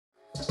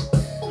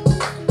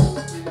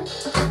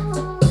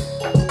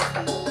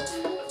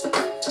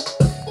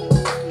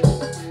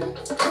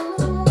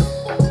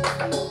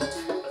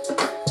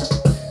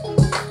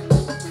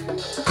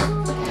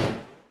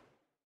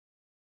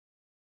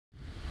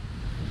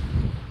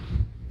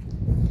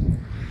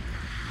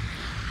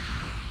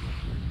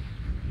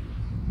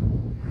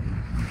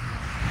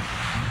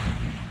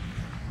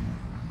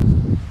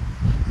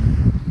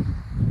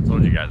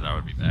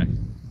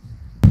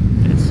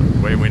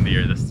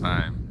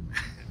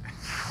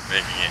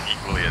making it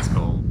equally as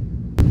cold.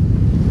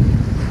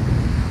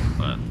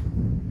 But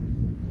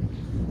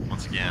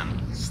once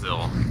again,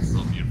 still a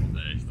beautiful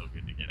day, still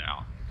good to get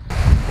out.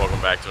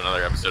 Welcome back to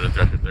another episode of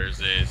THRSHR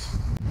Thursdays.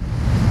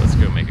 Let's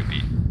go make a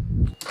beat.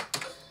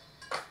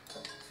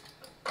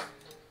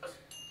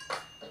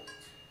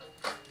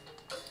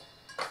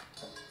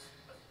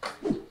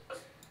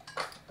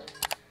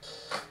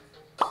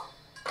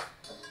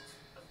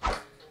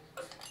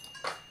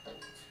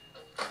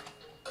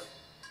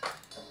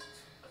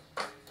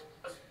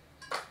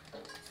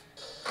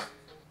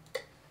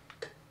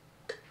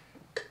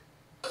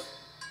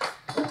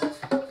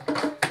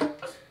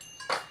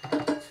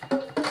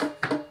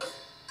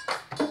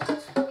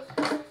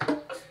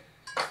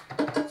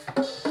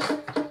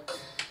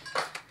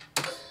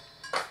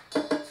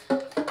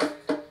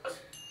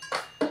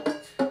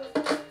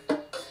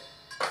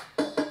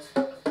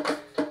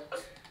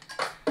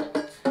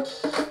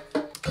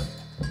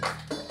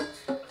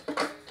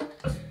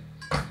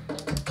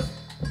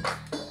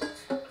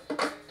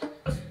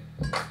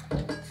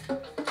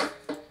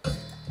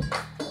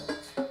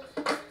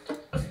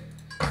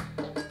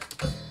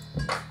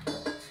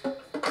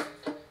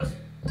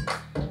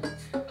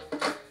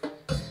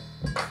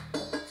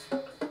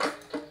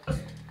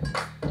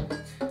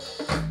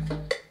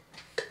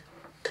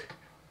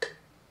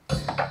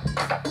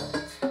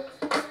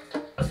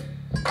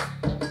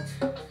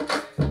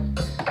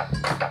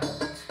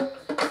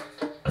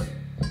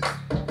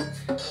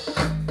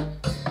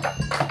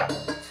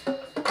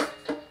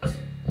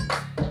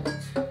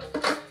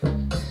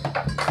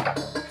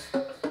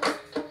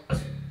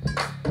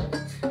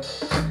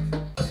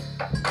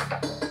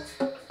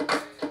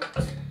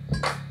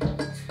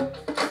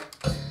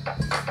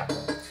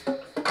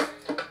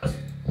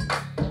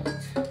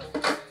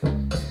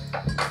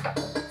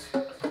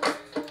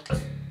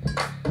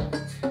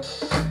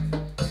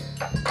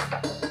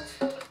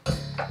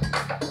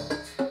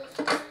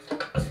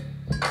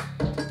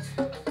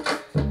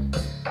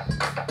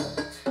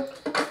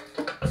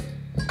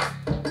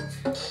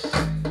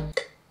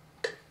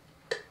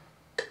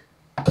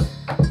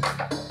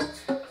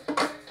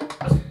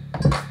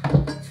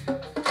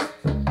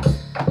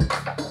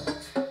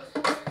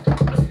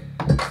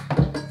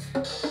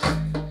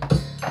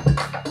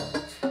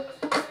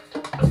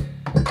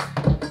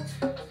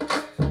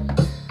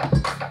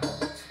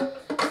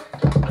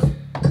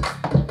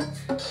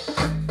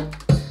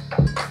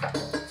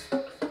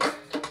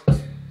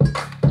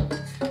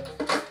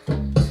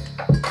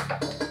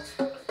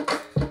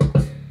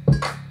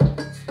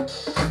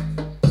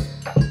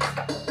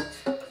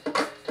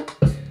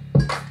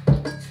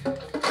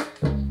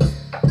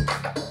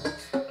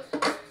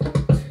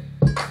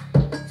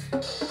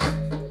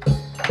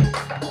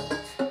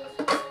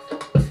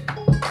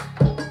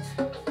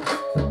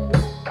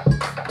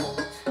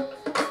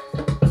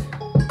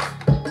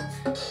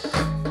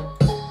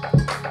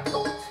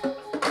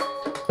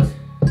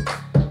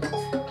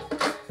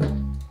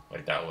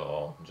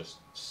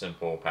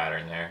 Simple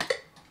pattern there.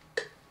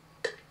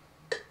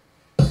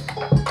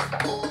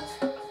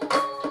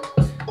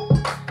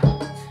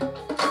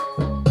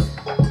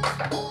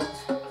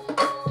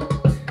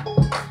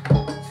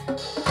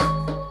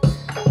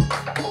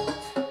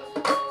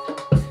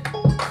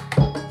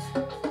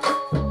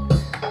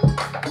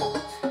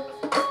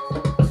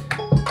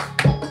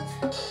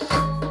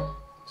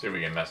 See if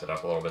we can mess it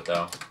up a little bit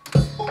though.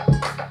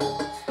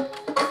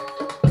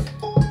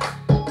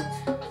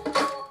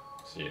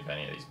 See if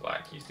any of these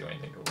black keys do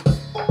anything cool.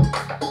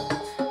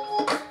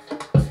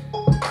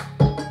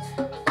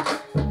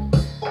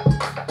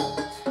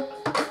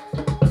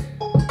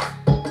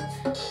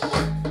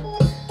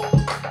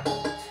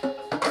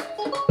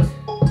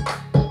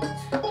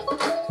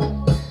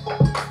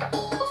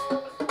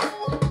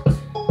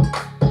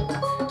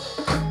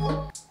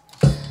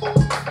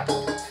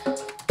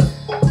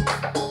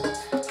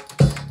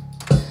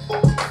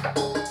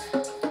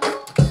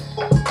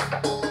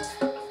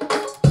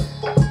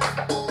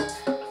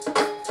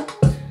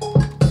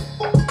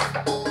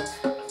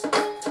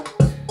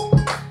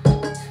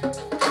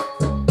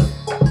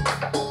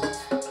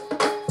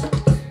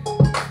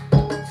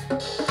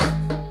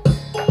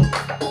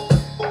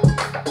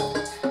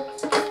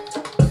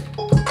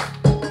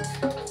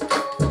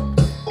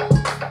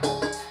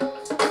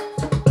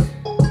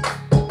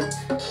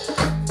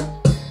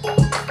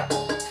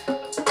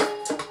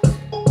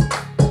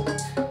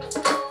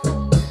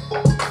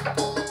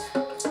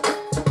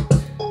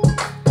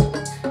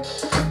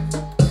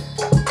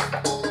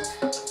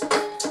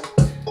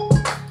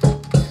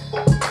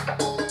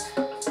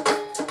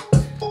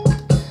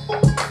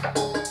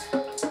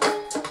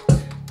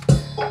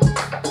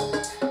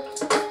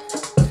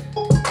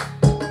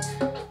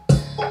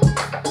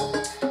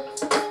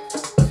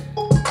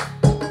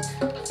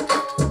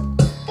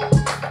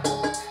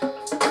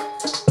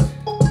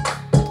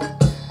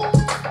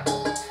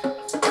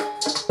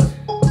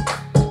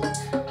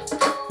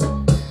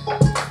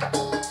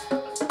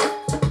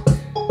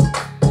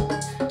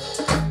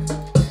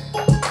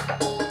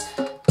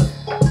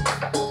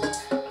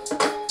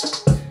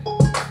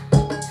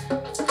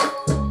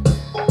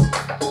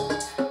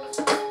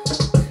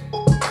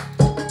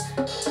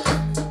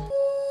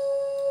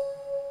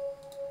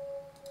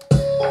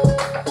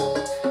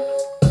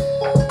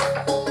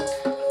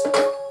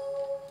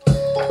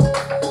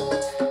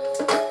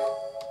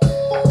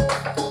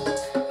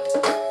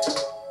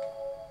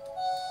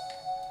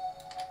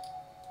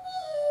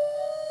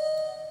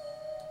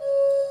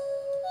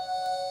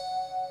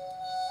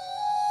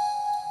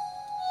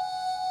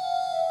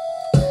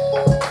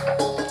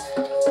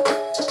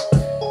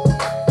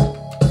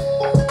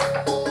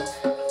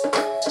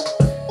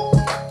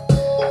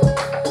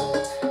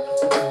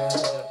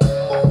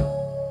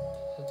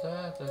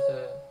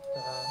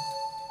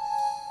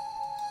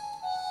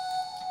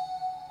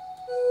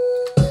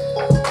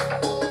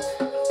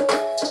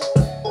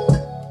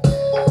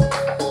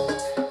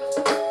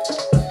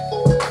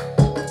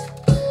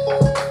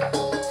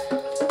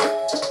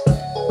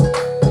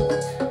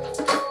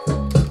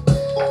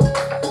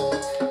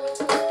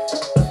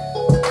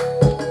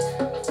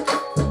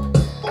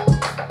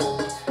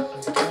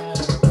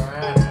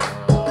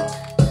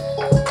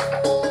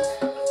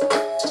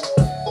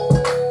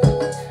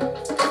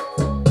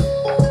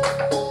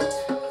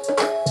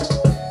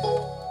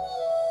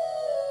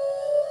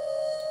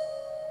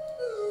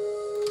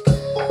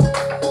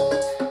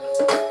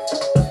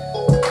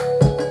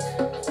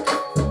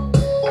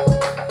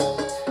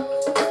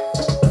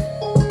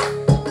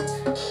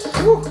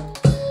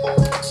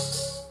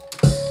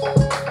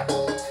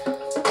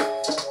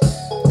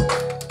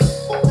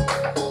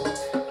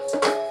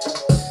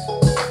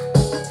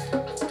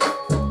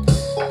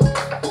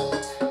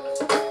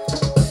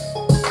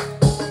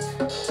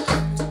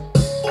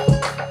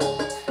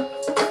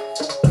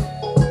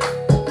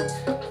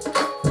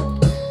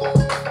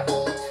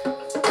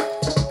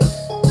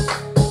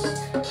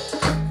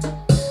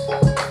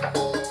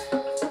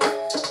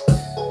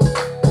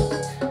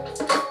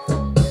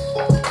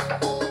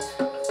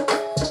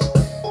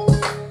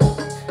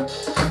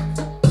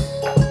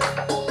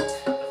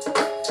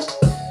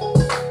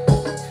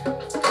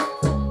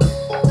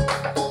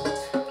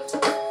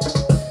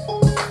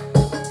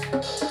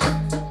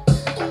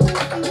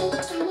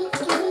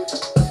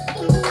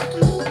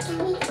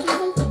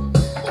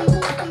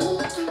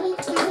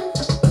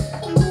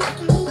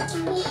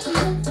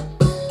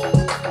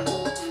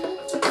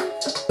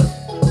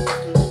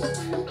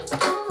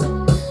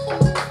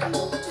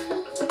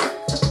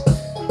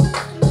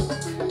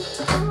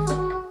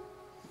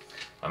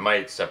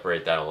 might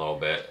separate that a little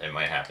bit. It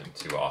might happen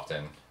too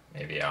often.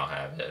 Maybe I'll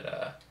have it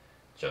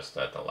just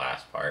at the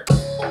last part.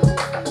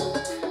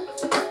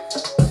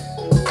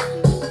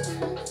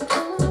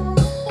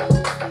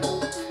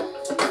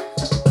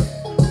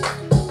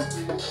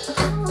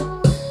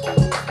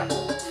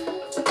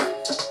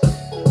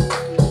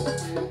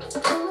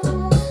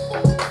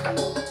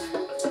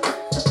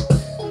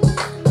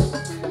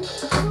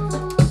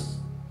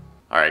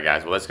 Alright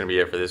guys, well that's going to be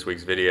it for this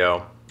week's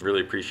video.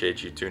 Really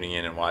appreciate you tuning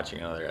in and watching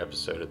another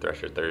episode of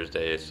THRSHR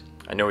Thursdays.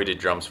 I know we did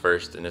drums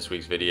first in this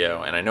week's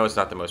video, and I know it's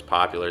not the most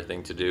popular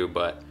thing to do,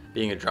 but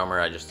being a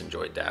drummer, I just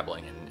enjoy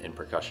dabbling in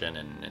percussion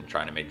and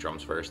trying to make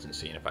drums first and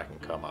seeing if I can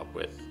come up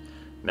with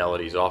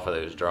melodies off of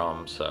those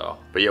drums. So,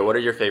 but yeah, what are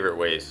your favorite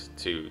ways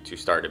to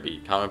start a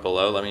beat? Comment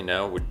below, let me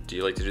know. Do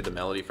you like to do the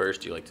melody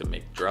first? Do you like to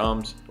make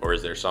drums? Or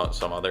is there some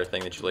other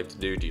thing that you like to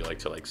do? Do you like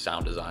to like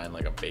sound design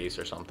like a bass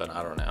or something?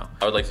 I don't know.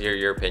 I would like to hear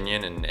your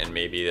opinion, and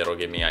maybe that'll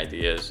give me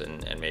ideas,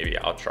 and maybe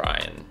I'll try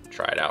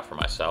it out for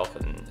myself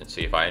and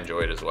see if I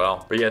enjoy it as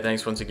well. But yeah,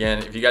 thanks once again.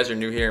 If you guys are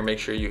new here, make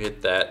sure you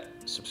hit that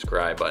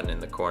subscribe button in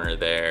the corner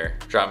there.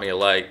 Drop me a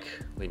like,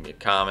 leave me a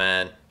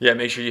comment. Yeah,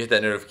 make sure you hit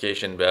that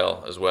notification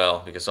bell as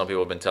well, because some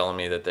people have been telling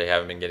me that they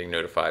haven't been getting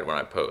notified when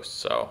I post,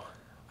 so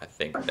I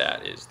think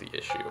that is the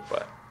issue.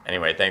 But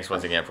anyway, thanks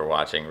once again for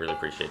watching. Really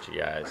appreciate you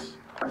guys.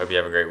 Hope you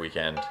have a great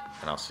weekend,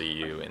 and I'll see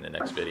you in the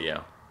next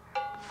video.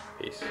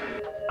 Peace.